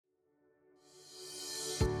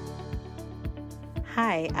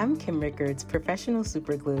Hi, I'm Kim Rickards, professional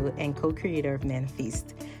superglue and co-creator of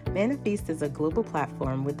Manifest. Manifest is a global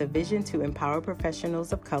platform with a vision to empower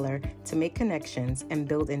professionals of color to make connections and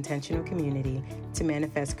build intentional community to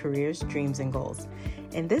manifest careers, dreams, and goals.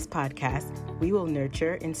 In this podcast, we will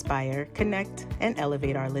nurture, inspire, connect, and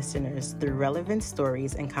elevate our listeners through relevant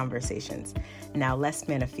stories and conversations. Now let's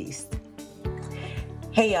manifest.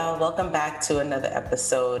 Hey y'all, welcome back to another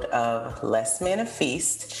episode of Let's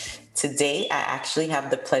Manifest. Today, I actually have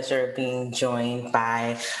the pleasure of being joined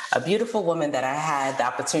by a beautiful woman that I had the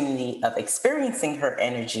opportunity of experiencing her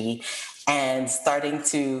energy and starting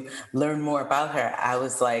to learn more about her. I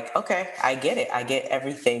was like, okay, I get it. I get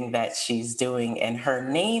everything that she's doing. And her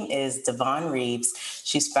name is Devon Reeves.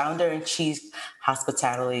 She's founder and chief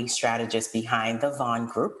hospitality strategist behind the Vaughn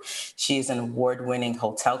Group. She is an award-winning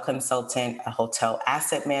hotel consultant, a hotel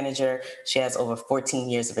asset manager. She has over 14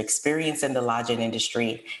 years of experience in the lodging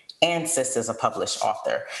industry and sits as a published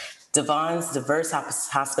author. Devon's diverse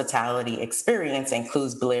hospitality experience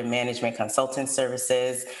includes Blair Management Consulting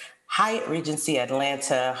Services, Hyatt Regency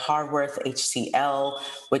Atlanta, Harworth HCL,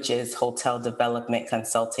 which is Hotel Development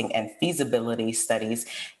Consulting and Feasibility Studies,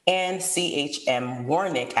 and CHM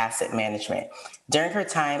Warnick Asset Management. During her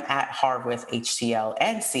time at Harworth HCL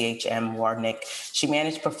and CHM Warnick, she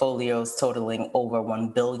managed portfolios totaling over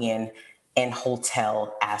 $1 billion in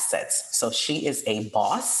hotel assets. So she is a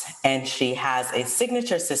boss, and she has a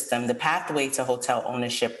signature system, the Pathway to Hotel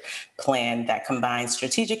Ownership plan, that combines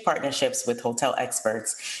strategic partnerships with hotel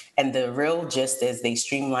experts. And the real gist is they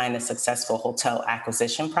streamline a successful hotel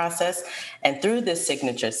acquisition process. And through this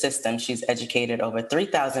signature system, she's educated over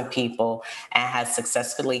 3,000 people and has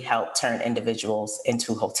successfully helped turn individuals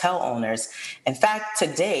into hotel owners. In fact,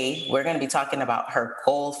 today, we're going to be talking about her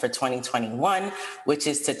goal for 2021, which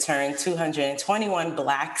is to turn 221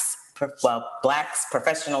 Blacks,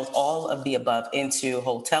 professionals, all of the above, into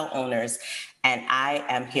hotel owners. And I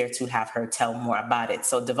am here to have her tell more about it.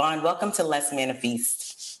 So Devon, welcome to Let's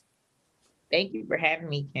Manifest. Thank you for having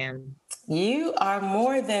me, Kim. You are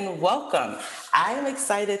more than welcome. I am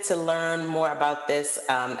excited to learn more about this.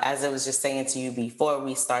 As I was just saying to you before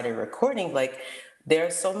we started recording, there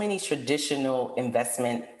are so many traditional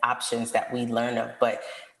investment options that we learn of, but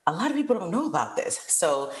a lot of people don't know about this.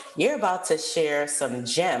 So you're about to share some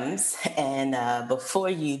gems. And before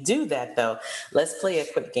you do that, though, let's play a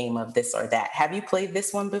quick game of this or that. Have you played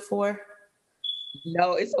this one before?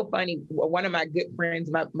 No, it's so funny. One of my good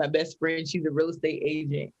friends, my best friend, she's a real estate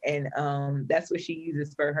agent, and that's what she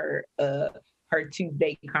uses for her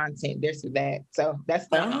Tuesday content. This or that. So that's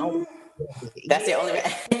the only. That's the only.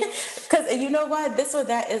 Because you know what, this or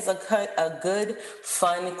that is a good,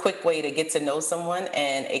 fun, quick way to get to know someone,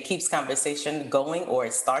 and it keeps conversation going, or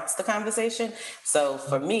it starts the conversation. So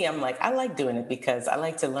for me, I'm like, I like doing it because I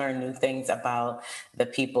like to learn new things about the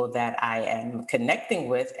people that I am connecting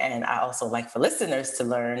with, and I also like for listeners to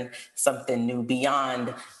learn something new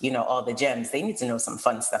beyond, all the gems. They need to know some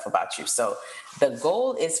fun stuff about you. So the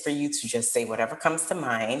goal is for you to just say whatever comes to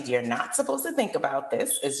mind. You're not supposed to think about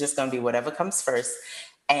this. It's just going to be whatever comes first.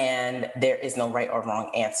 And there is no right or wrong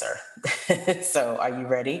answer. So are you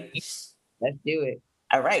ready? Let's do it.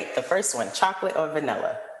 All right. The first one, chocolate or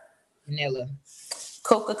vanilla? Vanilla.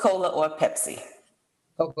 Coca-Cola or Pepsi?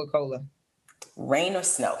 Coca-Cola. Rain or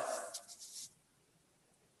snow?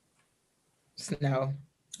 Snow.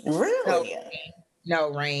 Really?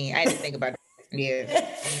 No, rain. I didn't think about it. Yeah.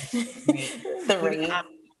 The rain.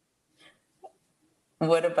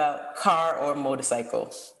 What about car or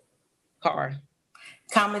motorcycle? Car.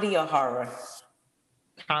 Comedy or horror?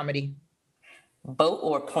 Comedy. Boat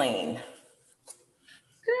or plane?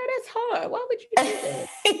 Girl, that's hard. Why would you do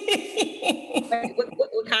that?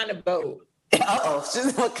 what kind of boat?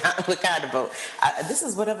 What kind of boat? This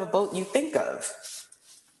is whatever boat you think of.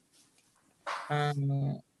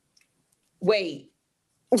 Wait.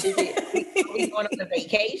 Are we going on a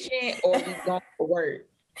vacation or are we going for work?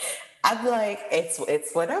 I'm like, it's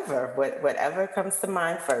whatever. Whatever comes to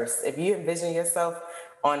mind first. If you envision yourself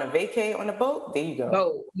on a vacay on a boat, there you go.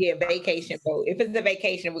 Boat. Yeah, vacation boat. If it's a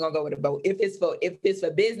vacation, we're gonna go with a boat. If it's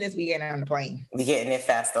for business, we get on the plane. We're getting it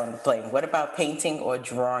fast on the plane. What about painting or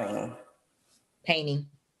drawing? Painting.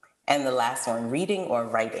 And the last one, reading or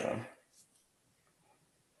writing?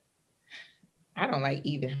 I don't like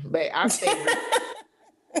either, but I'll say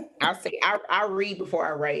I'll read before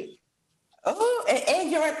I write. Oh,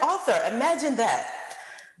 and you're an author. Imagine that.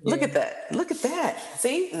 Look Yeah. at that. Look at that.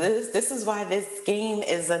 See, this is why this game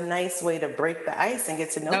is a nice way to break the ice and get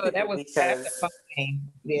to know No, people that's a because fun game.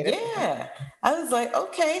 Yeah, that's a fun. yeah. I was like,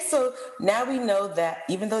 okay, so now we know that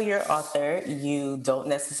even though you're an author, you don't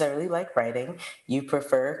necessarily like writing. You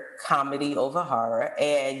prefer comedy over horror,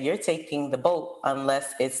 and you're taking the boat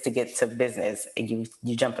unless it's to get to business and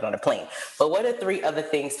you jumping on a plane. But what are three other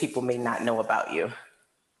things people may not know about you?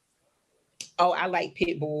 Oh, I like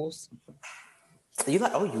pit bulls. You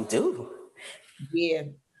like, oh, you do. Yeah,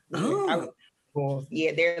 yeah. I like Oh, pit bulls.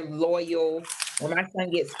 Yeah, they're loyal. When my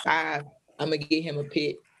son gets 5, I'm gonna get him a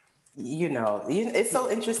pit. it's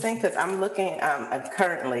so interesting because I'm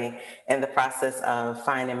currently in the process of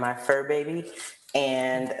finding my fur baby.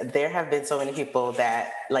 And there have been so many people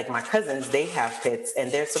that, like my cousins, they have pits.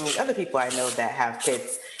 And there's so many other people I know that have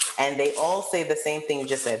pits. And they all say the same thing you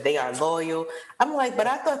just said. They are loyal. I'm like, but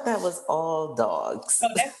I thought that was all dogs.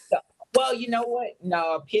 Oh, well, you know what?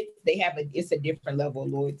 No, pits, they have it's a different level of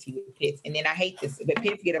loyalty with pits. And then I hate this, but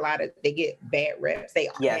pits get they get bad reps. They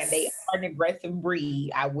Yes. are an aggressive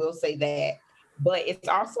breed. I will say that. But it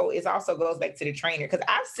also goes back to the trainer because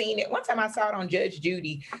I've seen it. One time I saw it on Judge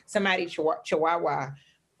Judy, somebody Chihuahua.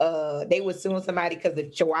 They were suing somebody because the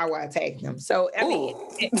Chihuahua attacked them. So I mean,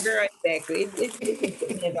 Ooh. girl, exactly. It just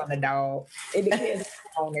depends on the dog. It depends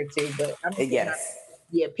on the owner too. But I'm just saying, Yes.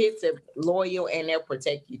 yeah, pits are loyal and they'll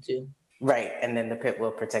protect you too. Right. And then the pit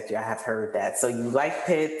will protect you. I have heard that. So you like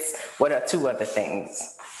pits. What are two other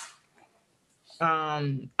things?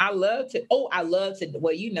 I love to,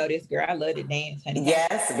 well, you know this, girl. I love to dance, honey.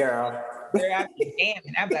 Yes, girl. Girl, I be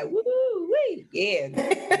jamming. I'm like, woo, wee. Yeah, girl.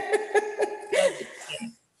 Love to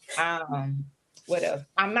dance. What else?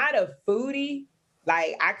 I'm not a foodie.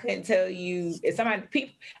 Like, I couldn't tell you if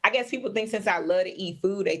I guess people think since I love to eat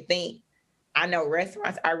food, they think I know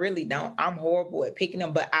restaurants. I really don't. I'm horrible at picking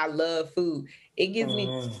them, but I love food. It gives me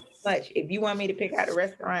Mm. much. If you want me to pick out a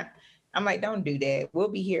restaurant, I'm like, don't do that. We'll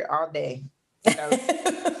be here all day. So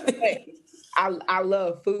but I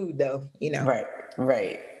love food though. Right,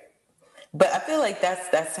 right. But I feel like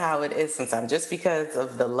that's how it is sometimes. Just because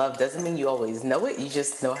of the love doesn't mean you always know it. You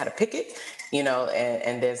just know how to pick it,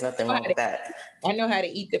 and there's nothing I know wrong how with to, that. I know how to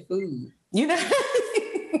eat the food. You know,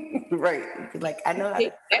 right. Like I know how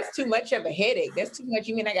to. That's too much of a headache. That's too much.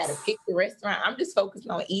 You mean I got to pick the restaurant? I'm just focused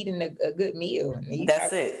on eating a good meal. And you That's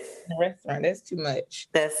talk it. the restaurant. That's too much.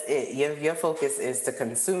 That's it. Your focus is to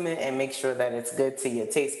consume it and make sure that it's good to your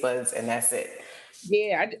taste buds, and that's it.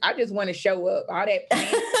 Yeah, I just want to show up. All that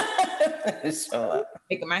planning Show up.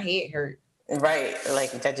 making my head hurt. Right,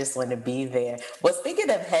 like I just want to be there. Well, speaking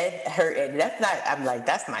of head hurting, that's not. I'm like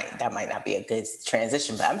that might not be a good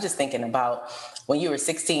transition. But I'm just thinking about when you were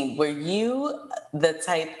 16. Were you the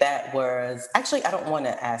type that was actually? I don't want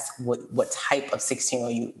to ask what type of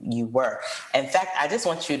 16 you were. In fact, I just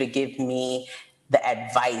want you to give me the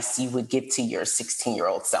advice you would give to your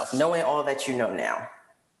 16-year-old self, knowing all that you know now.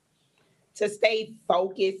 To stay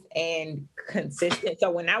focused and consistent. So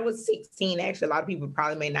when I was 16, actually, a lot of people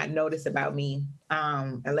probably may not notice about me,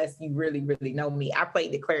 unless you really, really know me. I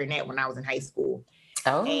played the clarinet when I was in high school.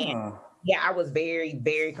 And Oh, yeah, I was very,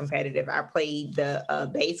 very competitive. I played the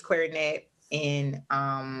bass clarinet in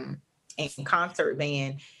concert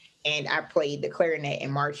band, and I played the clarinet in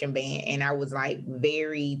marching band. And I was like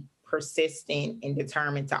very persistent and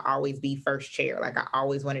determined to always be first chair. Like I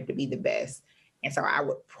always wanted to be the best. And so I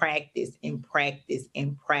would practice and practice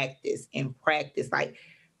and practice and practice, like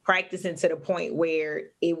practicing to the point where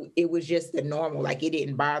it was just the normal. Like it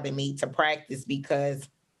didn't bother me to practice because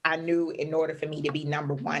I knew in order for me to be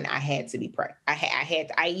number one, I had to be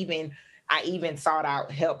I even sought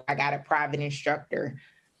out help. I got a private instructor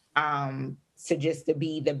to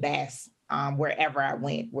be the best wherever I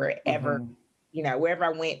went, mm-hmm. wherever I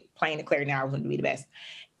went playing the clarinet, I was going to be the best.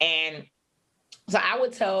 And so I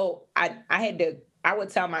would tell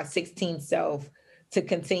my 16 self to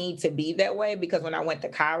continue to be that way because when I went to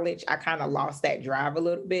college, I kind of lost that drive a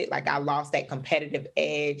little bit. Like I lost that competitive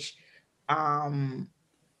edge.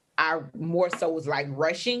 I more so was like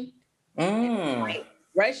rushing. Mm, Like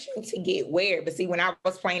rushing to get where. But see, when I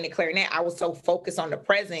was playing the clarinet, I was so focused on the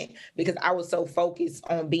present because I was so focused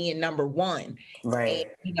on being number one and, right.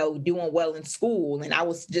 doing well in school. And I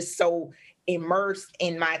was just so immersed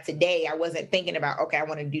in my today. I wasn't thinking about, okay, I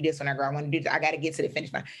want to do this when I grow. I want to do this. I got to get to the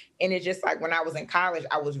finish line. And it's just like when I was in college,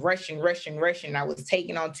 I was rushing, rushing, rushing. I was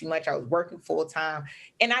taking on too much. I was working full time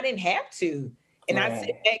and I didn't have to. And I sit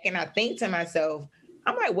Right. back and I think to myself,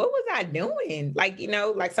 I'm like, what was I doing? Like,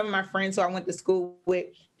 like some of my friends who I went to school with,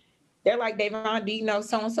 they're like, Davon, do you know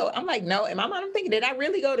so and so? I'm like, no. In my mind, I'm thinking, did I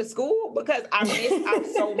really go to school? Because I missed out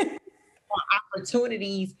so many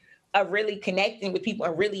opportunities of really connecting with people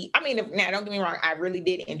and really, I mean, now don't get me wrong, I really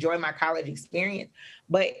did enjoy my college experience,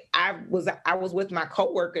 but I was with my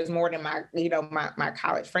coworkers more than my, my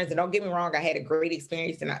college friends. And don't get me wrong, I had a great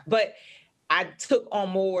experience, but I took on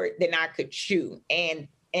more than I could chew. And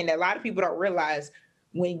a lot of people don't realize,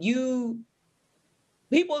 when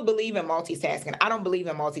people believe in multitasking. I don't believe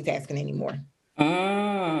in multitasking anymore.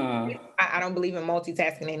 Mm. I don't believe in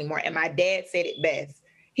multitasking anymore. And my dad said it best.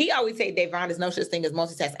 He always said, Davon, there's no such thing as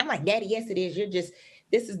multitasking. I'm like, Daddy, yes, it is.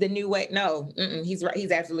 This is the new way. No, he's right.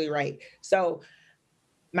 He's absolutely right. So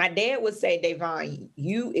my dad would say, Davon,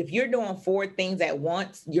 if you're doing 4 things at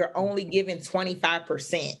once, you're only giving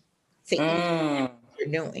 25% to each you're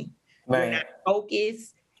doing. Right. You're not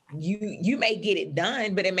focused. You may get it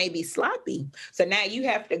done, but it may be sloppy. So now you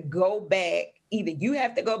have to go back. Either you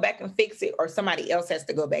have to go back and fix it, or somebody else has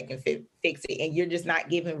to go back and fix it, and you're just not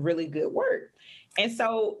giving really good work. And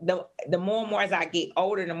so the more and more as I get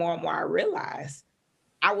older, the more and more I realize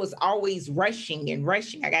I was always rushing and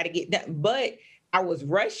rushing. I got to get done, but I was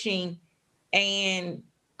rushing and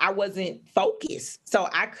I wasn't focused. So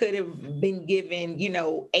I could have been given,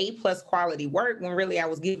 A+ quality work when really I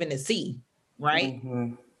was given a C, right?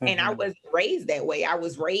 Mm-hmm. And I wasn't raised that way. I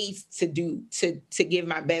was raised to give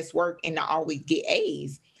my best work and to always get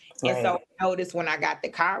A's. Right. And so I noticed when I got to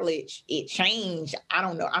college, it changed. I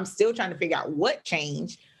don't know. I'm still trying to figure out what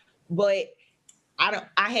changed, but I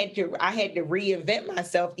had to reinvent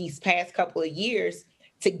myself these past couple of years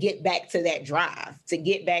to get back to that drive, to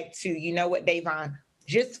get back to, you know what, Davon,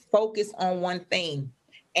 just focus on one thing.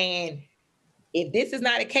 And if this is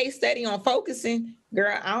not a case study on focusing,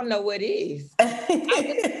 girl, I don't know what is. I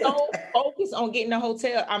was so focused on getting a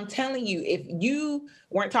hotel. I'm telling you, if you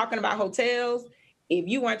weren't talking about hotels, if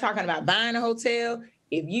you weren't talking about buying a hotel,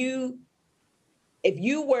 if you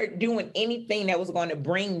were doing anything that was going to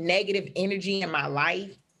bring negative energy in my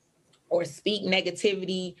life, or speak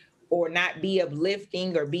negativity, or not be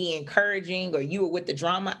uplifting or be encouraging, or you were with the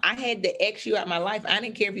drama, I had to X you out my life. I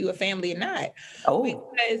didn't care if you were family or not.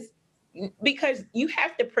 Oh. Because you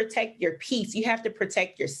have to protect your peace. You have to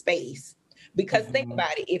protect your space. Because think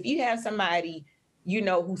about it. If you have somebody,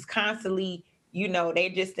 who's constantly, they're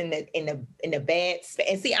just in the bad space.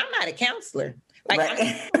 And see, I'm not a counselor. Like,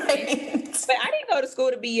 right. but I didn't go to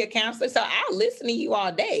school to be a counselor. So I'll listen to you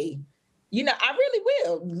all day. I really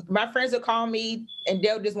will. My friends will call me and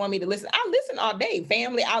they'll just want me to listen. I listen all day.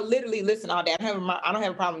 Family, I literally listen all day. I don't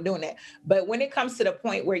have a problem doing that. But when it comes to the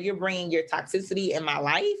point where you're bringing your toxicity in my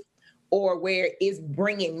life, or where it's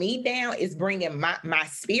bringing me down, it's bringing my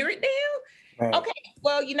spirit down. Right. Okay,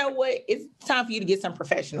 well, you know what? It's time for you to get some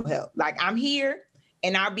professional help. Like, I'm here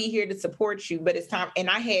and I'll be here to support you, but it's time. And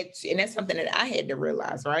that's something that I had to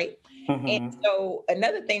realize, right? Mm-hmm. And so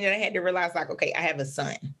another thing that I had to realize, like, okay, I have a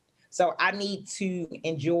son. So I need to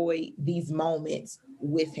enjoy these moments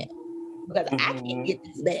with him, because I can't get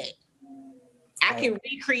this back. I can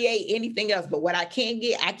recreate anything else, but what I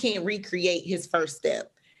can't recreate his first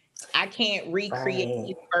step. I can't recreate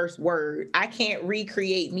his first word. I can't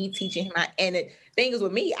recreate me teaching him. And the thing is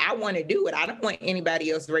with me, I want to do it. I don't want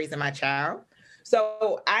anybody else raising my child.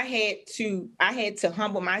 So I had to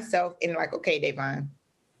humble myself and like, okay, Davon,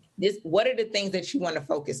 what are the things that you want to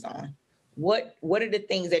focus on? What are the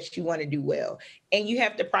things that you want to do well? And you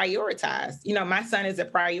have to prioritize. My son is a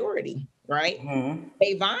priority, right? Mm-hmm.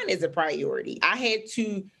 Davon is a priority. I had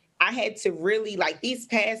to really, like, these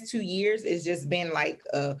past 2 years, it's just been like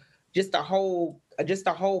just a whole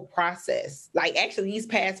process. Like, actually these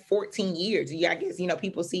past 14 years, I guess,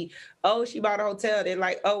 people see, oh, she bought a hotel. They're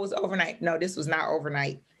like, oh, it was overnight. No, this was not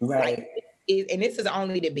overnight. Right. Like, and this is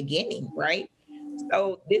only the beginning, right?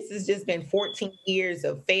 So this has just been 14 years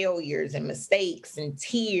of failures and mistakes and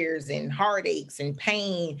tears and heartaches and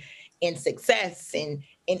pain and success and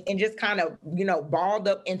just kind of, balled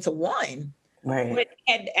up into one. Right. But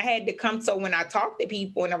I had to come. So when I talk to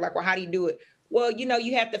people and I'm like, well, how do you do it? Well,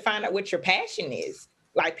 you have to find out what your passion is.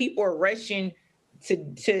 Like, people are rushing to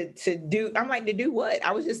do. I'm like, to do what?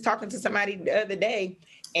 I was just talking to somebody the other day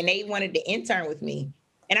and they wanted to intern with me.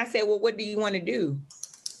 And I said, well, what do you want to do?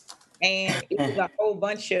 And it was a whole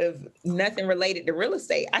bunch of nothing related to real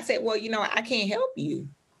estate. I said, well, I can't help you.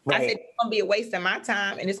 Right. I said, it's going to be a waste of my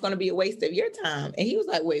time and it's going to be a waste of your time. And he was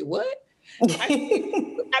like, wait, what? And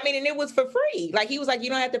it was for free. Like, he was like, you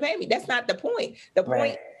don't have to pay me. That's not the point. The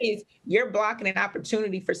point is you're blocking an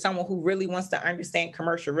opportunity for someone who really wants to understand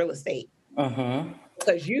commercial real estate.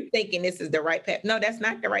 Because you're thinking this is the right path. No, that's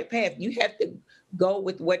not the right path. You have to go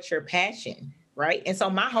with what's your passion, right? And so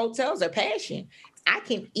my hotels are passion. I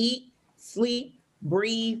can eat, sleep,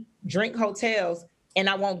 breathe, drink hotels and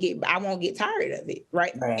I won't get tired of it,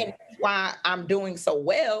 right? Right. And that's why I'm doing so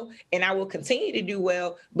well, and I will continue to do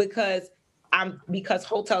well because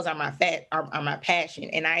hotels are are my passion,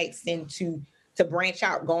 and I extend to branch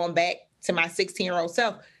out. Going back to my 16-year-old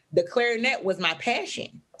self, the clarinet was my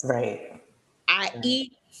passion. Right. I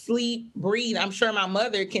eat, sleep, breathe. I'm sure my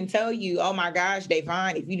mother can tell you, oh my gosh,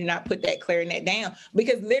 Davon, if you do not put that clarinet down,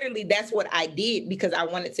 because literally that's what I did because I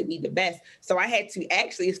wanted to be the best. So I had to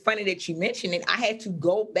actually, it's funny that you mentioned it, I had to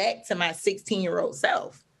go back to my 16-year-old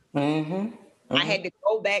self. Mm-hmm. I had to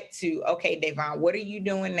go back to, okay, Davon, what are you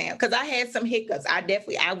doing now? Because I had some hiccups. I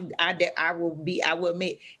definitely, I will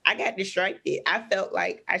admit, I got distracted. I felt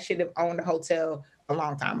like I should have owned a hotel a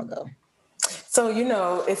long time ago. So,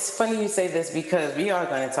 it's funny you say this because we are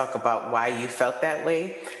going to talk about why you felt that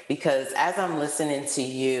way. Because as I'm listening to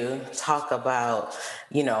you talk about,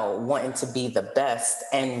 wanting to be the best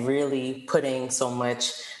and really putting so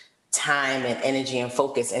much time and energy and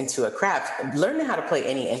focus into a craft, learning how to play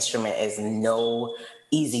any instrument is no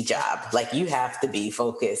easy job. Like, you have to be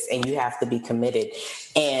focused and you have to be committed.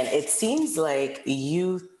 And it seems like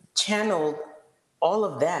you channeled all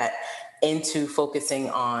of that into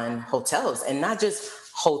focusing on hotels, and not just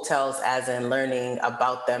hotels as in learning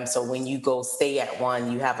about them. So when you go stay at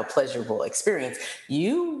one, you have a pleasurable experience.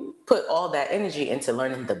 You put all that energy into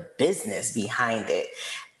learning the business behind it.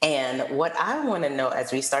 And what I want to know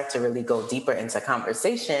as we start to really go deeper into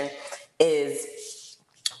conversation is,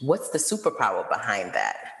 what's the superpower behind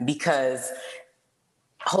that? Because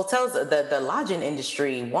hotels, the lodging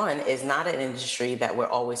industry, one, is not an industry that we're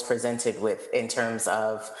always presented with in terms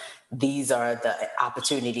of these are the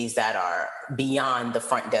opportunities that are beyond the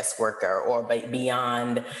front desk worker or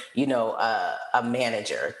beyond, a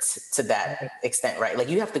manager to that extent, right? Like,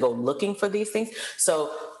 you have to go looking for these things.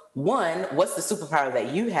 So one, what's the superpower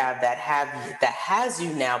that you have that has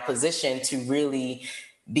you now positioned to really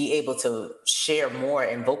be able to share more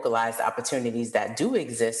and vocalize the opportunities that do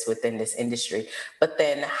exist within this industry? But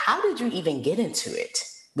then how did you even get into it?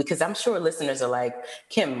 Because I'm sure listeners are like,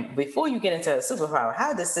 Kim, before you get into a superpower,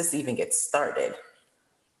 how does this even get started?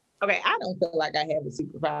 Okay, I don't feel like I have a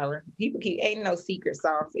superpower. People ain't no secret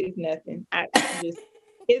sauce. It's nothing. I just,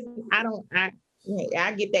 it's, I don't, I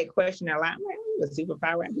get that question a lot. I'm like, I'm a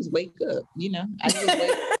superpower. I just wake up, I just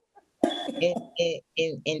wake up.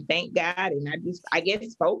 And thank God. And I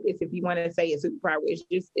guess focus, if you want to say a superpower,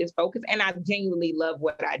 it's focus. And I genuinely love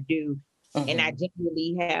what I do. Mm-hmm. And I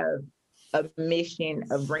genuinely have a mission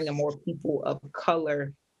of bringing more people of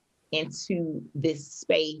color into this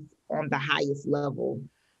space on the highest level,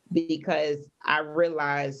 because I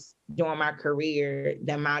realized during my career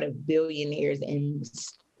the amount of billionaires and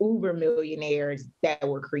uber millionaires that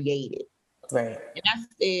were created. Right. And I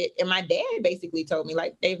said, and my dad basically told me,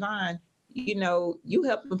 like, Davon, you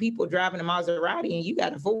helping people driving a Maserati and you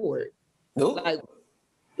got a Ford. Ooh. Like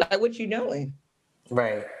what you doing?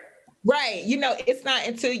 Right. Right. It's not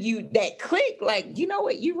until you that click, like, you know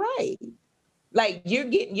what, you're right. Like,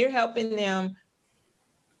 you're helping them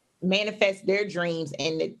manifest their dreams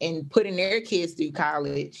and putting their kids through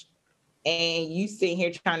college, and you sitting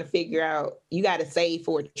here trying to figure out you got to save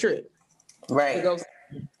for a trip. Right. To go.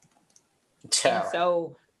 And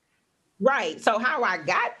so, right. So how I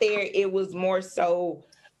got there, it was more so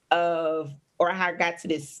or how I got to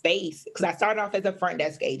this space, because I started off as a front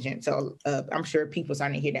desk agent. So I'm sure people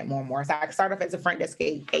starting to hear that more and more. So I started off as a front desk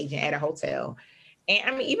agent at a hotel. And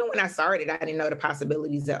I mean, even when I started, I didn't know the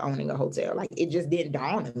possibilities of owning a hotel. Like, it just didn't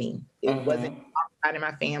dawn on me. It wasn't outside of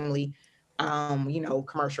my family.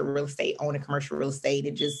 Commercial real estate, owning commercial real estate.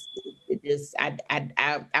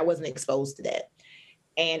 I wasn't exposed to that.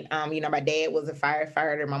 And, my dad was a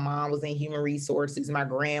firefighter. My mom was in human resources. My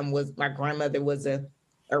grandmother was a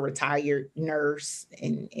retired nurse,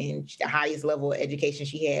 and the highest level of education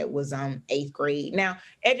she had was 8th grade. Now,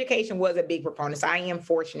 education was a big proponent. So I am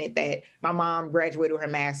fortunate that my mom graduated with her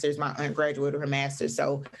master's, my aunt graduated with her master's.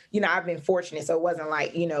 So, I've been fortunate. So it wasn't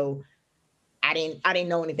like, I didn't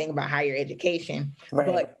know anything about higher education, right.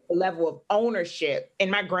 But the level of ownership,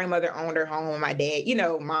 and my grandmother owned her home, my dad,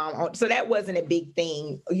 mom owned, so that wasn't a big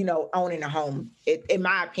thing, owning a home, in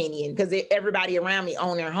my opinion, because everybody around me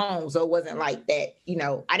owned their home, so it wasn't like that.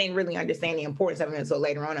 I didn't really understand the importance of it until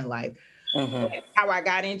later on in life. Mm-hmm. How I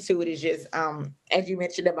got into it is just, as you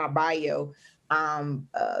mentioned in my bio,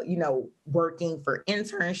 working for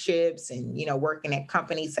internships and working at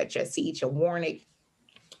companies such as C.H. Warnick.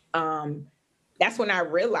 That's when I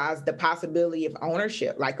realized the possibility of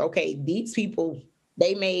ownership. Like, okay, these people,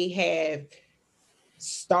 they may have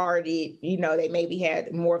started, they maybe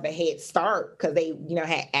had more of a head start because they,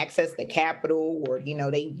 had access to capital, or,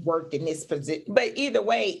 they worked in this position. But either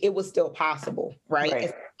way, it was still possible, right?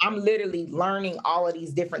 Right. I'm literally learning all of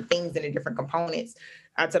these different things and the different components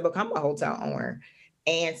to become a hotel owner.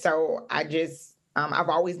 And so I've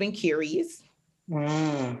always been curious.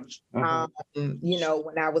 Mm-hmm.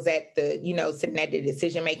 When I was at the, sitting at the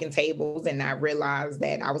decision-making tables, and I realized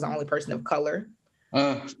that I was the only person of color.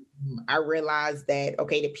 I realized that,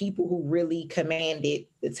 okay, the people who really commanded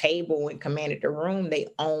the table and commanded the room, they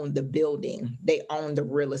owned the building. They owned the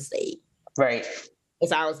real estate. Right.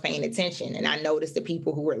 So I was paying attention, and I noticed the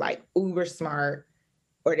people who were like uber smart,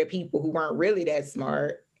 or the people who weren't really that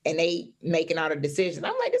smart, and they making all the decisions.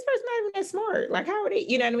 I'm like, this person's not even that smart. Like, how are they,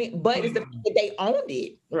 you know what I mean? But it's the fact that they owned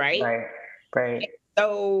it, right? Right.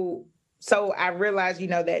 So I realized,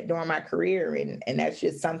 that during my career, and that's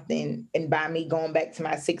just something, and by me going back to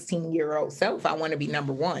my 16-year-old self, I want to be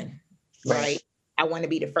number one, right? I want to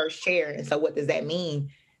be the first chair. And so what does that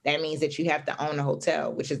mean? That means that you have to own a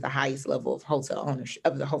hotel, which is the highest level of hotel ownership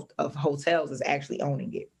of hotels, is actually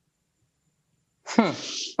owning it.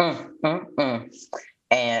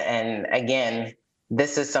 And again,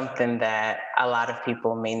 this is something that a lot of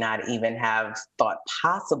people may not even have thought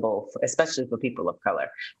possible, especially for people of color.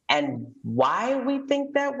 And why we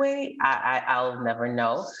think that way, I'll never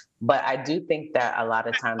know. But I do think that a lot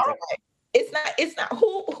of times it's not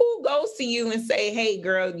who goes to you and say, hey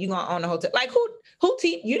girl, you gonna own a hotel? Like who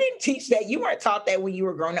teach you? Didn't teach that. You weren't taught that when you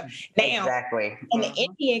were growing up. Now, exactly. In the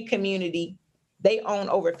Indian community, they own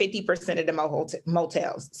over 50% of the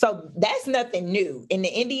motels. So that's nothing new. In the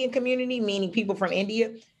Indian community, meaning people from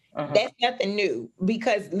India, that's nothing new,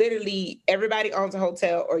 because literally everybody owns a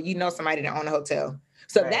hotel, or somebody that owns a hotel.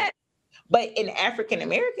 So but in the African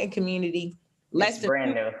American community, less than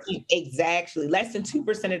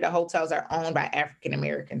 2% of the hotels are owned by African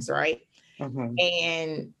Americans, right?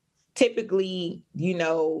 And typically, we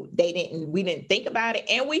didn't think about it.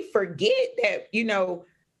 And we forget that,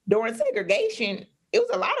 during segregation, it was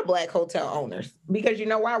a lot of Black hotel owners, because you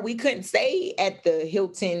know why? We couldn't stay at the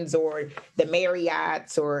Hiltons or the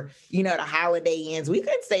Marriotts or, the Holiday Inns. We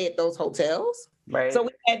couldn't stay at those hotels. Right. So we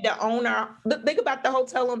had to own think about the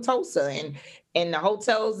hotel in Tulsa and the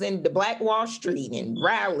hotels in the Black Wall Street and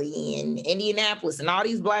Raleigh and Indianapolis and all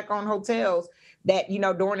these Black-owned hotels that,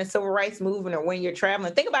 during the Civil Rights Movement, or when you're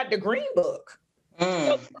traveling. Think about the Green Book.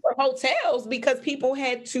 So hotels, because people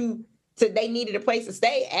had to they needed a place to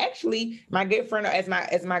stay. Actually, my good friend, as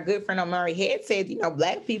my good friend Omari Head said,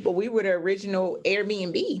 Black people, we were the original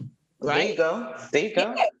Airbnb. Right? There you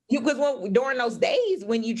go. Yeah, because during those days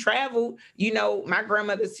when you travel, my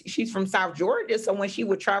grandmother, she's from South Georgia, so when she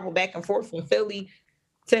would travel back and forth from Philly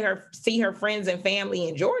to see her friends and family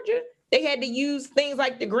in Georgia, they had to use things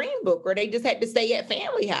like the Green Book, or they just had to stay at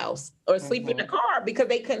family house or sleep in the car, because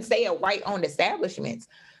they couldn't stay at white-owned establishments.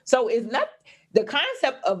 So it's not the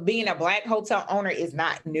concept of being a Black hotel owner is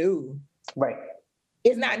not new. Right.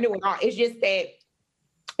 It's not new at all. It's just that.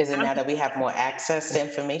 Is it now that we have more access to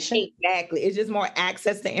information? Exactly. It's just more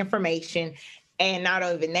access to information. And not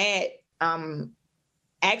even that,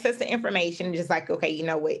 access to information, just like, okay, you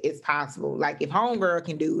know what, it's possible. Like if homegirl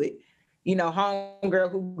can do it,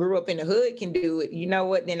 homegirl who grew up in the hood can do it, you know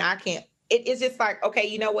what, then I can. It's just like, okay,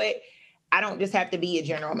 you know what, I don't just have to be a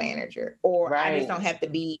general manager, or I just don't have to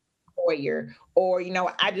be a lawyer, or,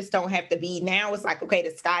 I just don't have to be. Now it's like, okay,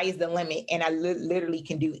 the sky is the limit, and I literally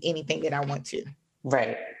can do anything that I want to.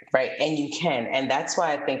 Right. And you can. And that's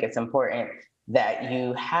why I think it's important that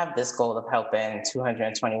you have this goal of helping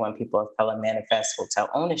 221 people of color manifest hotel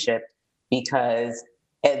ownership, because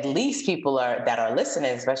at least people that are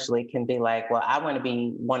listening, especially, can be like, well, I want to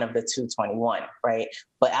be one of the 221, right?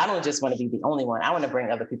 But I don't just want to be the only one. I want to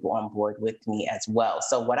bring other people on board with me as well.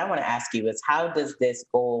 So what I want to ask you is, how does this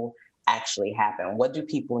goal actually happen? What do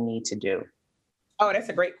people need to do? Oh, that's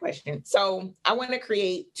a great question. So I want to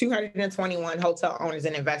create 221 hotel owners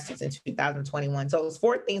and investors in 2021. So it's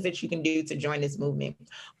 4 things that you can do to join this movement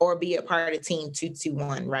or be a part of Team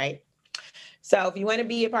 221, right? So if you want to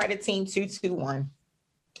be a part of Team 221,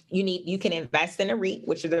 you can invest in a REIT,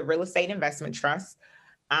 which is a real estate investment trust.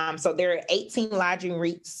 So there are 18 lodging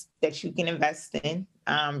REITs that you can invest in,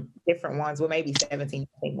 different ones. Well, maybe 17.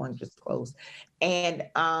 I think one just closed. And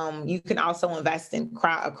you can also invest in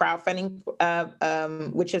crowdfunding,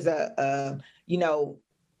 which is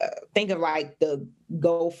think of like the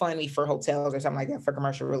GoFundMe for hotels or something like that for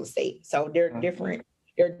commercial real estate. So there are different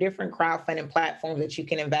crowdfunding platforms that you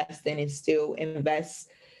can invest in and still invest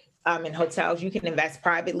in hotels. You can invest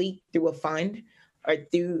privately through a fund or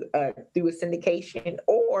through a syndication,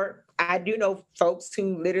 or I do know folks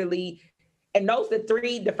who literally And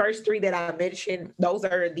the first three that I mentioned, those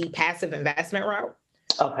are the passive investment route.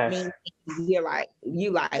 Okay. I mean, you like,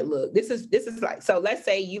 look, this is like, so let's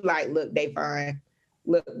say you like, look, Dayvon,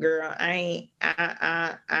 look, girl,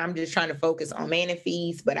 I'm just trying to focus on manning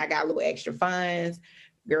fees, but I got a little extra funds.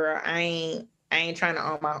 Girl, I ain't trying to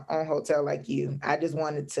own my own hotel like you. I just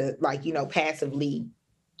wanted to, like, passively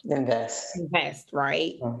invest,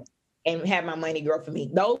 right? Mm. And have my money grow for me.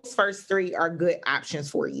 Those first three are good options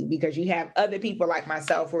for you because you have other people like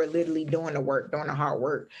myself who are literally doing the work, doing the hard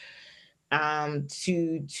work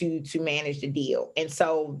to manage the deal. And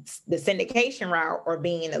so the syndication route or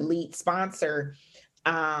being a lead sponsor,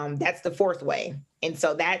 that's the fourth way. And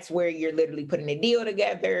so that's where you're literally putting a deal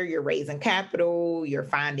together, you're raising capital, you're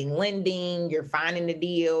finding lending, you're finding the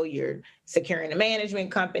deal, you're securing a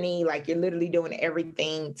management company, like you're literally doing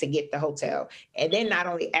everything to get the hotel. And then not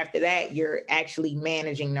only after that, you're actually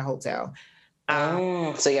managing the hotel.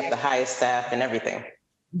 So you have the highest staff and everything.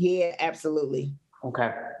 Yeah, absolutely.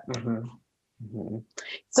 Okay. Mm-hmm. Mm-hmm.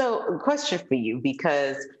 So, question for you,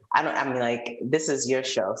 because I mean, like, this is your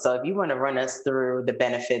show. So, if you want to run us through the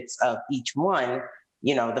benefits of each one,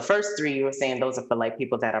 the first three you were saying those are for like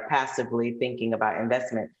people that are passively thinking about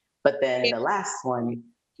investment. But then the last one,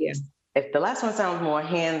 yeah. If the last one sounds more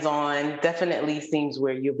hands-on, definitely seems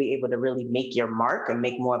where you'll be able to really make your mark and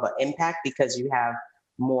make more of an impact because you have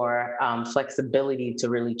more flexibility to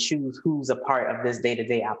really choose who's a part of this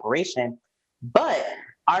day-to-day operation. But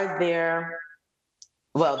are there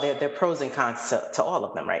there are pros and cons to all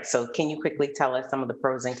of them, right? So can you quickly tell us some of the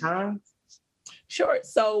pros and cons? Sure.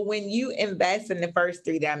 So when you invest in the first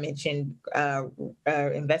three that I mentioned,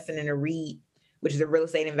 investing in a REIT, which is a real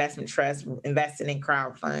estate investment trust, investing in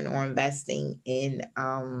crowdfund, or investing in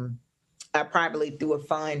privately through a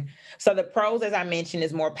fund. So the pros, as I mentioned,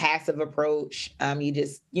 is more passive approach. You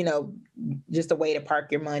just, just a way to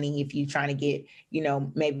park your money if you're trying to get,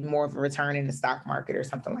 maybe more of a return in the stock market or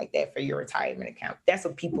something like that for your retirement account. That's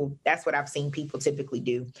what I've seen people typically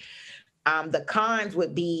do. The cons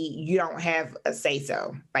would be you don't have a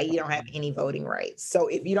say-so, like you don't have any voting rights. So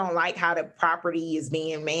if you don't like how the property is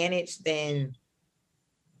being managed, then,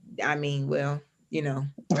 I mean, well,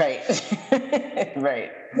 Right.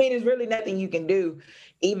 Right. I mean, there's really nothing you can do,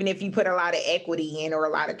 even if you put a lot of equity in or a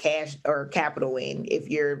lot of cash or capital in. If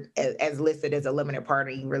you're as listed as a limited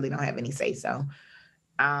partner, you really don't have any say-so.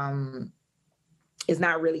 It's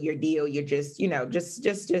not really your deal. You're just,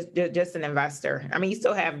 just an investor. I mean, you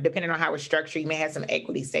still have, depending on how it's structured, you may have some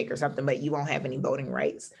equity stake or something, but you won't have any voting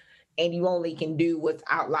rights, and you only can do what's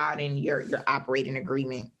outlawed in your operating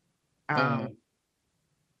agreement.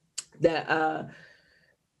 The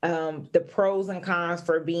pros and cons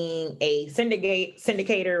for being a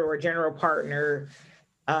syndicator or general partner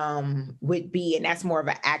would be, and that's more of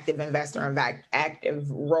an active investor and active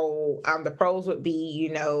role. The pros would be,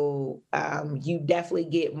 you definitely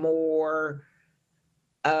get more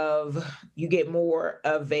of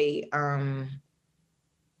a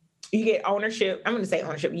you get ownership. I'm going to say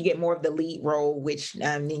ownership. You get more of the lead role, which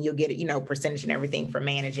then you'll get percentage and everything for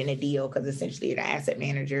managing a deal, because essentially you're the asset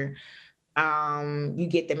manager. You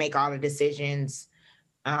get to make all the decisions.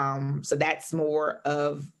 So that's more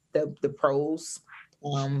of the pros.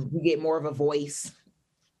 You get more of a voice.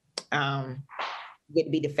 You get to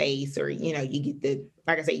be the face, or you get to,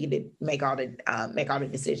 like I said, you get to make all the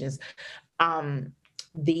decisions.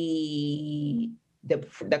 The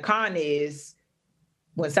con is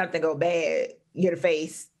when something go bad, you're the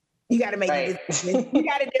face. You got to make the decision. You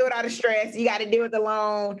got to deal with all the stress. You got to deal with the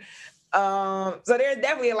loan. So there's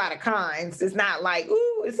definitely a lot of cons. It's not like,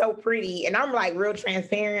 ooh, it's so pretty. And I'm like real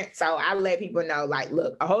transparent. So I let people know, like,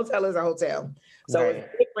 look, a hotel is a hotel. So It's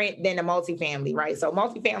different than a multifamily, right? So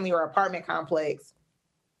multifamily or apartment complex,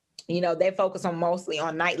 they focus mostly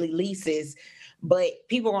on nightly leases, but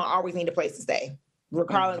people are always need a place to stay.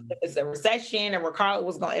 Regardless if it's a recession, or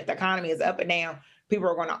regardless if the economy is up and down, people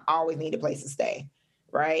are going to always need a place to stay,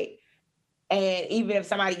 right? And even if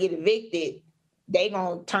somebody get evicted, they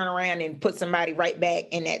gonna turn around and put somebody right back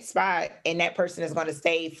in that spot, and that person is gonna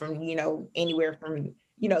stay from anywhere from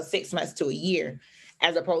 6 months to a year,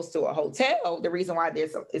 as opposed to a hotel. The reason why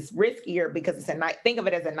it's riskier because think of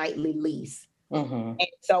it as a nightly lease, and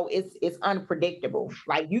so it's unpredictable.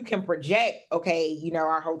 Like you can project, okay,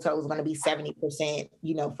 our hotel is gonna be 70%,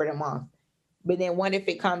 for the month, but then what if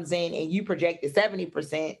it comes in and you projected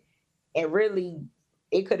 70%, and really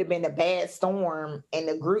it could have been a bad storm and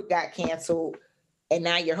the group got canceled, and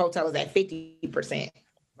now your hotel is at 50%.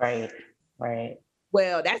 Right.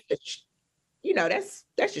 Well, that's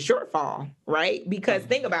that's the shortfall, right? Because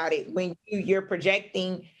think about it, when you're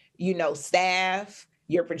projecting, staff,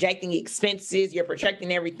 you're projecting expenses, you're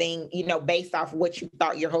projecting everything, based off what you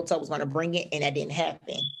thought your hotel was going to bring in, and that didn't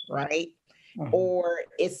happen, right? Or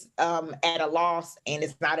it's at a loss and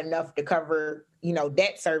it's not enough to cover,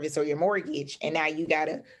 debt service or your mortgage, and now you got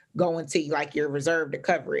to go into like your reserve to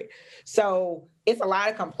cover it. So it's a lot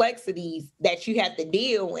of complexities that you have to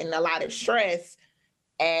deal and a lot of stress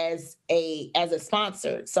as a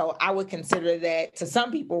sponsor. So I would consider that, to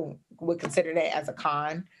some people would consider that as a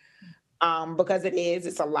con, because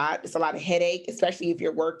it's a lot of headache, especially if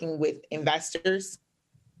you're working with investors.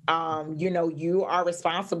 You are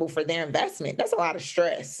responsible for their investment. That's a lot of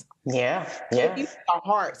stress. Yeah. A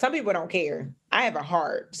heart. Some people don't care. I have a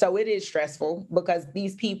heart. So it is stressful because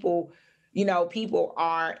these people, people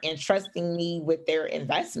are entrusting me with their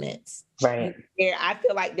investments. Right. I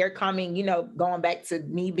feel like they're coming, going back to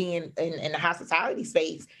me being in the hospitality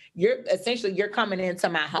space, you're coming into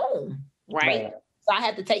my home, right? So I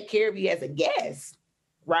have to take care of you as a guest,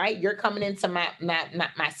 right? You're coming into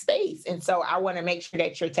my space. And so I want to make sure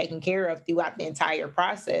that you're taken care of throughout the entire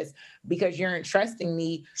process because you're entrusting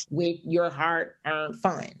me with your hard-earned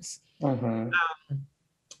funds.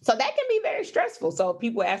 So that can be very stressful. So if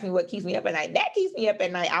people ask me what keeps me up at night, that keeps me up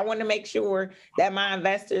at night. I want to make sure that my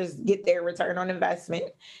investors get their return on investment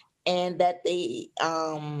and that they're,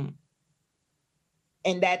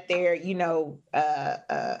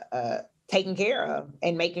 taken care of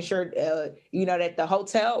and making sure, that the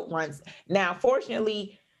hotel runs. Now,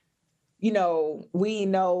 fortunately, we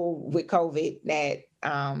know with COVID that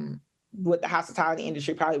with the hospitality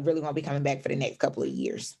industry probably really won't be coming back for the next couple of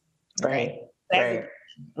years. Right.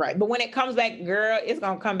 Right. But when it comes back, girl, it's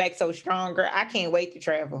going to come back so strong, girl. I can't wait to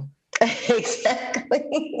travel.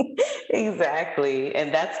 Exactly.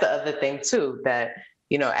 And that's the other thing too, that,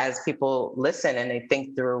 as people listen and they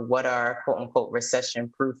think through what are quote unquote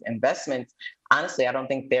recession-proof investments, honestly, I don't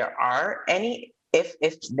think there are any. If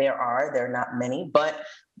there are, there are not many, but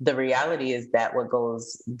the reality is that what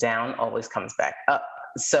goes down always comes back up.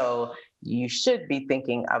 So you should be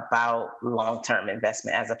thinking about long-term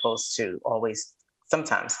investment as opposed to always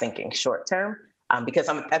sometimes thinking short-term. Because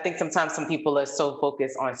I think sometimes some people are so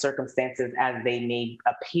focused on circumstances as they may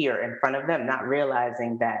appear in front of them, not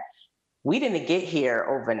realizing that we didn't get here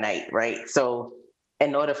overnight, right? So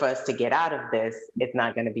in order for us to get out of this, it's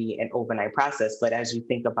not going to be an overnight process. But as you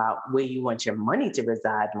think about where you want your money to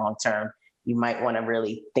reside long-term, you might want to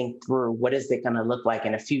really think through what is it going to look like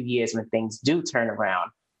in a few years when things do turn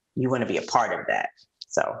around. You want to be a part of that.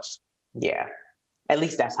 So, yeah, at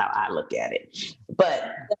least that's how I look at it.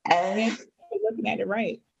 But looking at it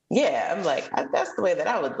right. Yeah, I'm like, that's the way that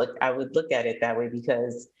I would look at it that way,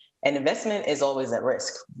 because an investment is always at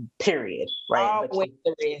risk, period. Right? Always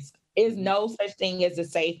a risk. There's no such thing as a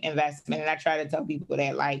safe investment. And I try to tell people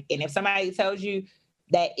that, and if somebody tells you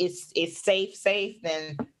that it's safe,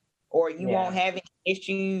 then, or you won't have any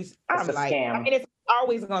issues, I'm like, scam. It's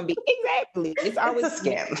always going to be, exactly. It's always a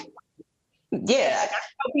scam. Yeah. I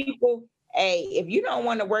tell people, hey, if you don't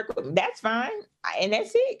want to work with them, that's fine. And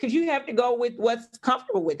that's it. Because you have to go with what's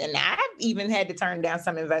comfortable with. And I've even had to turn down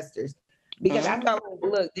some investors because I felt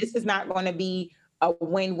like, look, this is not going to be a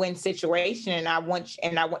win-win situation. And I want,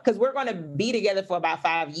 because we're going to be together for about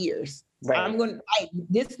 5 years. Right.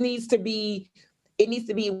 This needs to be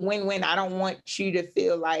a win-win. I don't want you to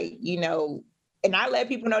feel like, and I let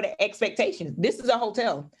people know the expectations. This is a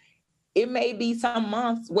hotel. It may be some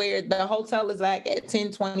months where the hotel is like at 10,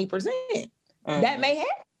 20%. That may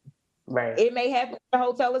happen. Right. It may happen the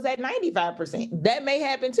hotel is at 95%. That may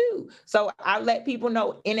happen too. So I let people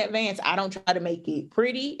know in advance. I don't try to make it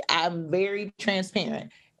pretty. I'm very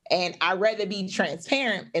transparent. And I'd rather be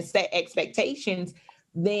transparent and set expectations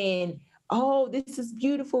than, oh, this is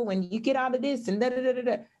beautiful when you get out of this and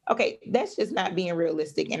da-da-da-da-da. Okay, that's just not being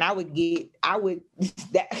realistic. And I wouldn't even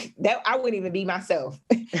be myself.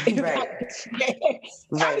 Right.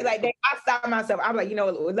 I'd be like, I stop myself. I'm like,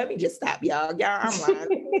 let me just stop y'all. I'm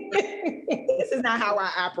lying. This is not how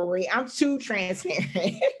I operate. I'm too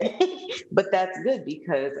transparent. But that's good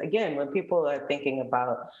because, again, when people are thinking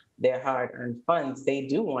about their hard-earned funds, they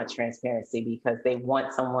do want transparency because they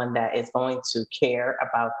want someone that is going to care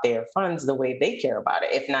about their funds the way they care about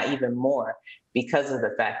it, if not even more, because of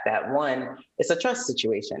the fact that, one, it's a trust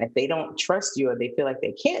situation. If they don't trust you or they feel like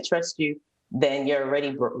they can't trust you, then you're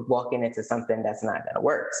already walking into something that's not going to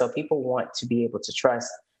work. So people want to be able to trust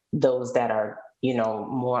those that are,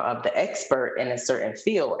 more of the experts in a certain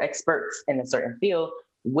field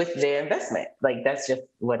with their investment. Like, that's just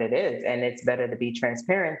what it is. And it's better to be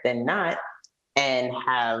transparent than not and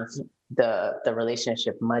have the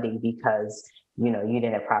relationship muddy because, you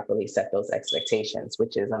didn't properly set those expectations,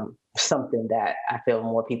 which is something that I feel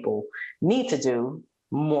more people need to do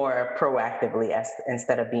more proactively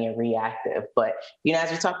instead of being reactive. But,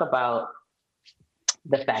 as we talk about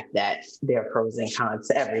the fact that there are pros and cons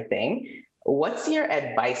to everything, what's your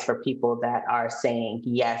advice for people that are saying,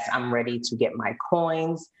 yes, I'm ready to get my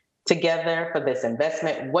coins together for this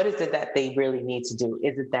investment? What is it that they really need to do?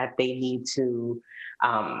 Is it that they need to,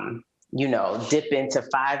 dip into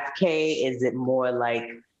 5K? Is it more like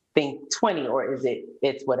think 20, or is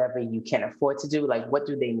it's whatever you can afford to do? Like, what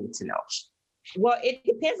do they need to know? Well, it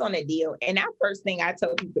depends on the deal. And that first thing I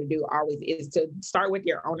tell people to do always is to start with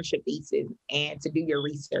your ownership thesis and to do your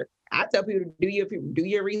research. I tell people to do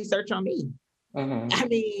your research on me. Mm-hmm. I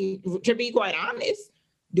mean, to be quite honest,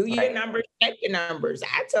 do your numbers, check your numbers.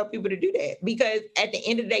 I tell people to do that because at the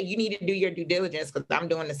end of the day, you need to do your due diligence because I'm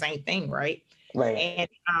doing the same thing, right? Right.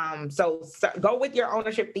 And so go with your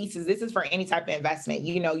ownership thesis. This is for any type of investment.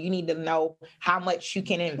 You need to know how much you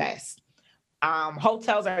can invest.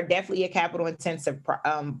 Hotels are definitely a capital intensive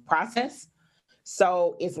process.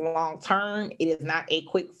 So it's long term. It is not a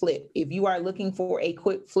quick flip. If you are looking for a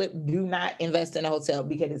quick flip, do not invest in a hotel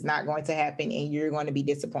because it's not going to happen and you're going to be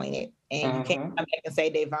disappointed. And you can't come back and say,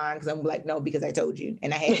 Davon, because I'm like, no, because I told you.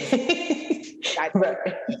 And I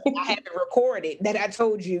haven't recorded that I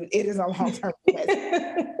told you it is a long term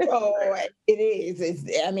investment. So it is.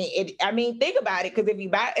 Think about it, because if you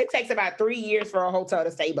buy, it takes about 3 years for a hotel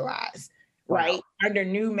to stabilize. Right. Wow. Under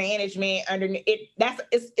new management,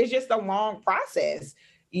 it's just a long process,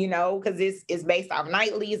 because it's based off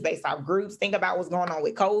nightly, it's based off groups. Think about what's going on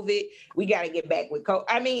with COVID. We got to get back with COVID.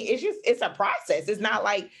 It's a process. It's not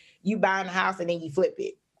like you buying a house and then you flip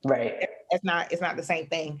it. Right. It's not the same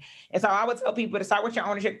thing. And so I would tell people to start with your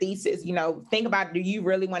ownership thesis. Think about, do you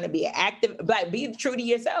really want to be active? Like, be true to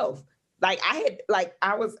yourself. Like I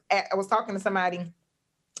was talking to somebody,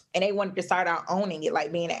 and they wanted to start out owning it,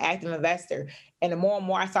 like being an active investor. And the more and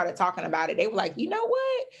more I started talking about it, they were like, you know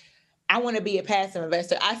what? I want to be a passive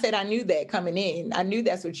investor. I said, I knew that coming in. I knew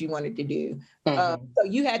that's what you wanted to do. Mm-hmm. So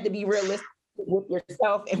you had to be realistic with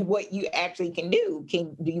yourself and what you actually can do.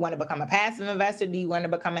 Do you want to become a passive investor? Do you want to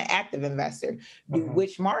become an active investor?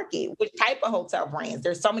 Which market? Which type of hotel brands?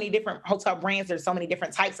 There's so many different hotel brands. There's so many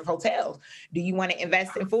different types of hotels. Do you want to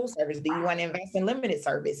invest in full service? Do you want to invest in limited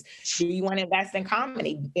service? Do you want to invest in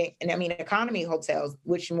economy hotels,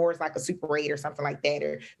 which more is like a Super 8 or something like that,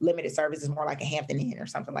 or limited service is more like a Hampton Inn or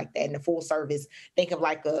something like that. And the full service, think of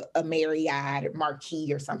like a Marriott or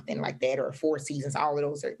Marquis or something like that, or a Four Seasons. All of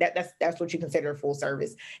those that's what you consider a full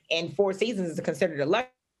service, and Four Seasons is considered a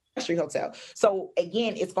luxury hotel. So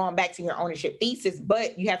again, it's going back to your ownership thesis,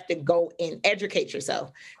 but you have to go and educate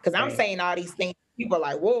yourself, because I'm saying all these things. People are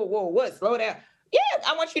like, whoa, what? Slow down. Yeah,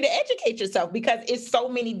 I want you to educate yourself because it's so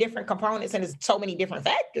many different components and it's so many different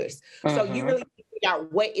factors. So you really figure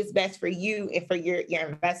out what is best for you and for your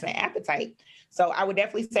investment appetite. So I would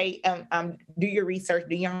definitely say, do your research,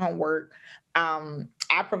 do your homework.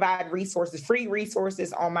 I provide free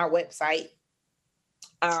resources on my website.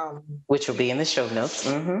 Which will be in the show notes.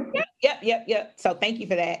 Mm-hmm. Yep. So thank you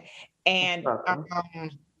for that. And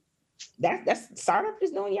that's start off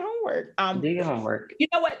just doing your homework. Do your homework. You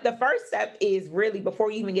know what? The first step is really,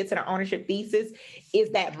 before you even get to the ownership thesis,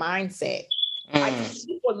 is that mindset. Like,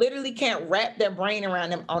 people literally can't wrap their brain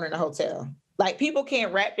around them owning a hotel. Like, people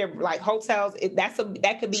can't wrap their, like, hotels.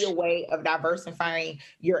 That could be a way of diversifying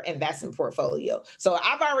your investment portfolio. So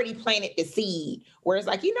I've already planted the seed where it's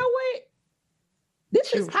like, you know what?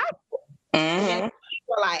 This is possible. And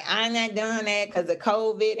people are like, I'm not doing that because of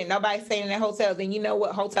COVID and nobody's staying in their hotels. And you know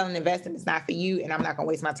what? Hotel and investing is not for you. And I'm not going to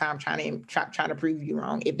waste my time trying to prove you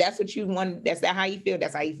wrong. If that's what you want, that's how you feel,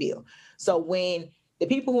 that's how you feel. So when the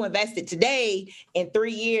people who invested today, in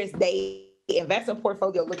 3 years, they investment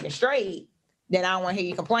portfolio looking straight, then I don't want to hear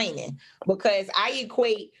you complaining, because I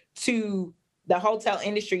equate to the hotel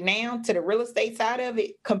industry now to the real estate side of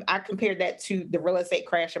it. I compared that to the real estate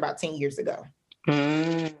crash about 10 years ago.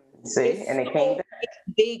 See, and it came back.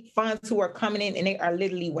 Big funds who are coming in, and they are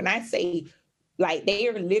literally, when I say, like, they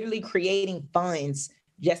are literally creating funds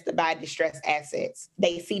just to buy distressed assets.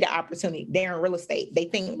 They see the opportunity. They're in real estate. They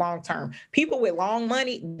think long term. People with long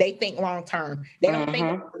money, they think long term. They don't think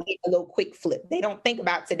about a little quick flip. They don't think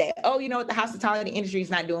about today. Oh, you know what? The hospitality industry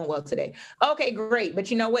is not doing well today. Okay, great.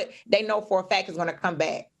 But you know what? They know for a fact it's going to come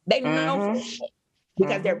back. They know for a fact,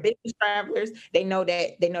 because they're business travelers. They know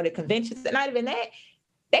the conventions. And not even that,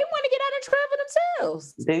 they want to get out and travel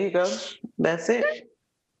themselves. There you go. That's it.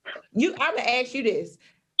 I'm going to ask you this.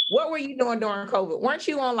 What were you doing during COVID? Weren't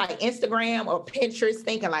you on like Instagram or Pinterest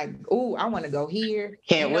thinking like, ooh, I want to go here.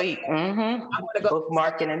 Can't wait. I want to go.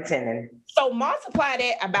 Bookmarking and sending. So multiply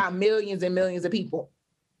that about millions and millions of people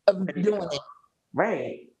of doing it.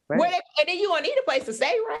 Right. Right. And then you're going to need a place to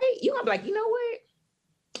stay, right? You're going to be like, you know what?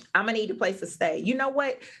 I'm going to need a place to stay. You know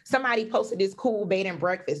what? Somebody posted this cool bed and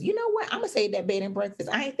breakfast. You know what? I'm going to save that bed and breakfast.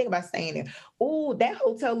 I ain't think about staying there. Oh, that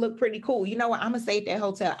hotel looked pretty cool. You know what? I'm going to save that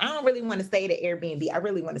hotel. I don't really want to stay at the Airbnb. I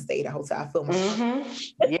really want to stay at a hotel. I feel my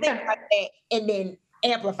Let's think like that, and then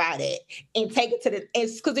amplify that and take it to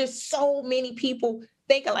because there's so many people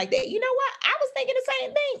thinking like that. You know what? I was thinking the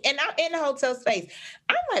same thing. And I'm in the hotel space.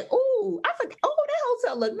 I'm like, oh, I forgot. Oh, that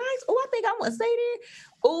hotel look nice. Oh, I think I want to stay there.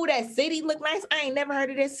 Oh, that city look nice. I ain't never heard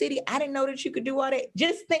of that city. I didn't know that you could do all that.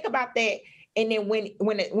 Just think about that. And then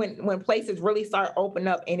when places really start opening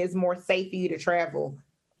up and it's more safe for you to travel,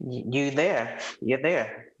 you're there.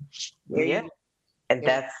 Yeah. And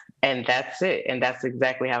that's it. And that's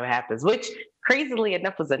exactly how it happens, which crazily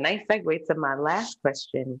enough was a nice segue to my last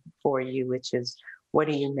question for you, which is, what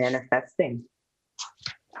are you manifesting?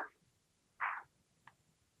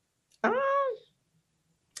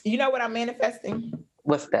 You know what I'm manifesting?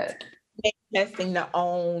 What's that? Manifesting to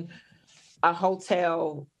own a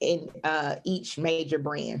hotel in each major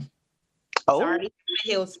brand. Oh, sorry,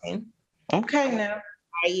 Hilton. Okay, now.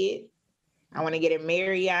 I want to get a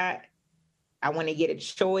Marriott. I want to get a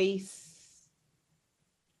Choice.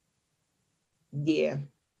 Yeah.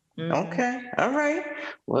 Mm-hmm. Okay. All right.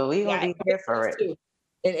 Well, we're going to be here for it.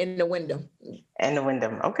 In the Wyndham. In the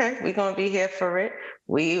Wyndham. Okay. We're going to be here for it.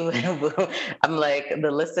 I'm like,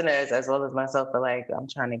 the listeners as well as myself are like, I'm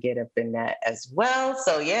trying to get up in that as well.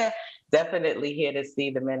 So yeah, definitely here to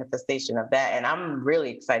see the manifestation of that. And I'm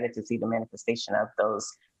really excited to see the manifestation of those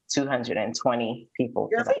 220 people.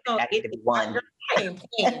 Girl, I need to be one. I ain't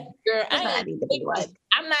playing. Girl, I need to be one.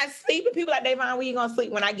 I'm not sleeping. People like, Davon, where you going to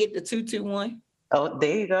sleep when I get to 221? Oh,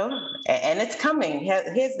 there you go. And it's coming.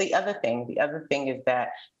 Here's the other thing. The other thing is that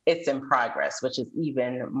it's in progress, which is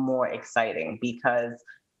even more exciting because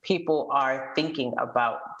people are thinking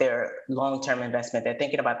about their long-term investment. They're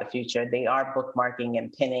thinking about the future. They are bookmarking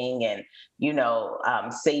and pinning and,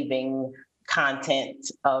 saving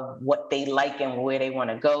content of what they like and where they want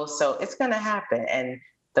to go. So it's going to happen. And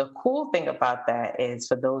the cool thing about that is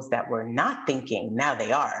for those that were not thinking, now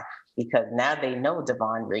they are. Because now they know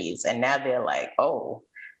Devon Reeves and now they're like, oh,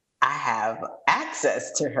 I have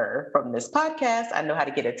access to her from this podcast. I know how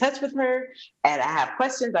to get in touch with her and I have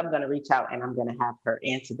questions. I'm going to reach out and I'm going to have her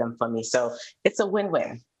answer them for me. So it's a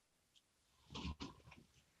win-win.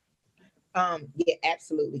 Yeah,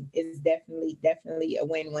 absolutely. It's definitely a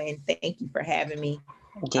win-win. Thank you for having me.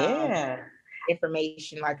 Yeah.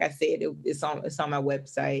 Information, like I said, it's on my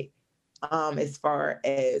website. As far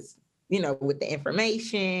as with the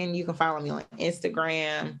information, you can follow me on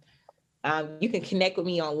Instagram. You can connect with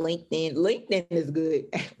me on LinkedIn. LinkedIn is good.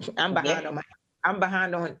 I'm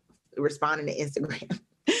behind on responding to Instagram.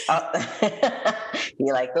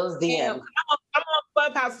 You like those DMs? I'm on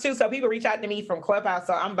Clubhouse too, so people reach out to me from Clubhouse.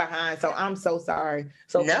 So I'm behind. So I'm so sorry.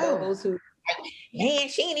 So for those who, man,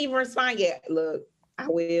 she ain't even respond yet. Look, I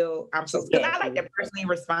will. I'm so because I like to personally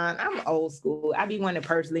respond. I'm old school. I be wanting to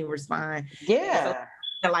personally respond. Yeah.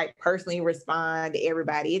 To like personally respond to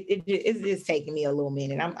everybody. It's just taking me a little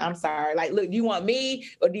minute. I'm sorry. Like, look, do you want me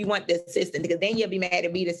or do you want the assistant? Because then you'll be mad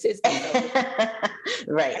at me, the assistant.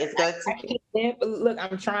 Right. It's good to look,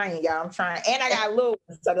 I'm trying, y'all. I'm trying. And I got a little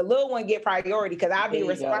one. So the little one get priority because I'll be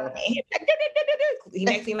responding.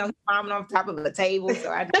 Next thing you know, he's climbing on top of the table.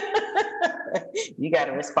 So you got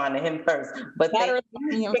to respond to him first. But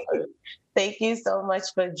thank you so much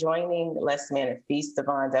for joining Less Manifest,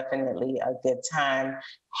 Devon. Definitely a good time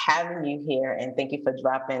having you here. And thank you for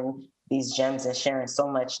dropping these gems and sharing so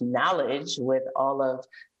much knowledge with all of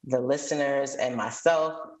the listeners and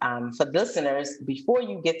myself. For listeners, before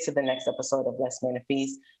you get to the next episode of Less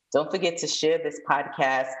Manifest, don't forget to share this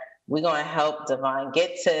podcast. We're going to help Devon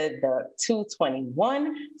get to the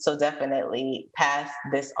 221. So definitely pass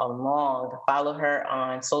this along. Follow her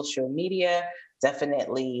on social media.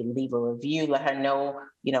 Definitely leave a review. Let her know,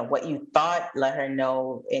 what you thought. Let her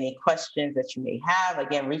know any questions that you may have.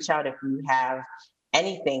 Again, reach out if you have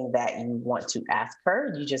anything that you want to ask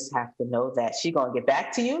her. You just have to know that she's going to get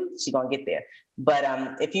back to you. She's going to get there. But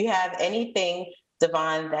if you have anything,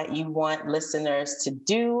 Devon, that you want listeners to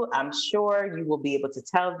do, I'm sure you will be able to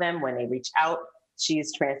tell them when they reach out. She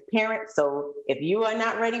is transparent. So if you are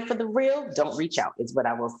not ready for the real, don't reach out, is what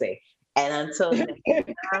I will say. And until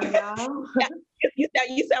next time, y'all.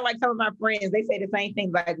 You sound like some of my friends. They say the same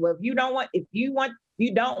thing. Like, well, you don't want the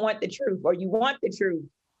truth, or you want the truth.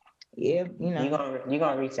 Yeah, you're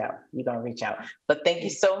gonna reach out. You're gonna reach out. But thank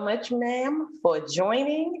you so much, ma'am, for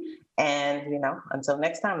joining. And until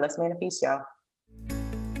next time, let's manifest, y'all.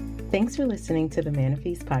 Thanks for listening to the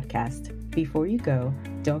Manifest podcast. Before you go,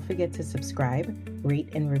 Don't forget to subscribe, rate,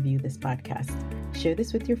 and review this podcast. Share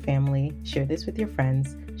this with your family, share this with your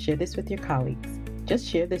friends, share this with your colleagues. Just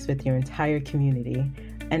share this with your entire community.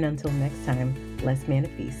 And until next time, let's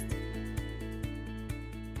manifest.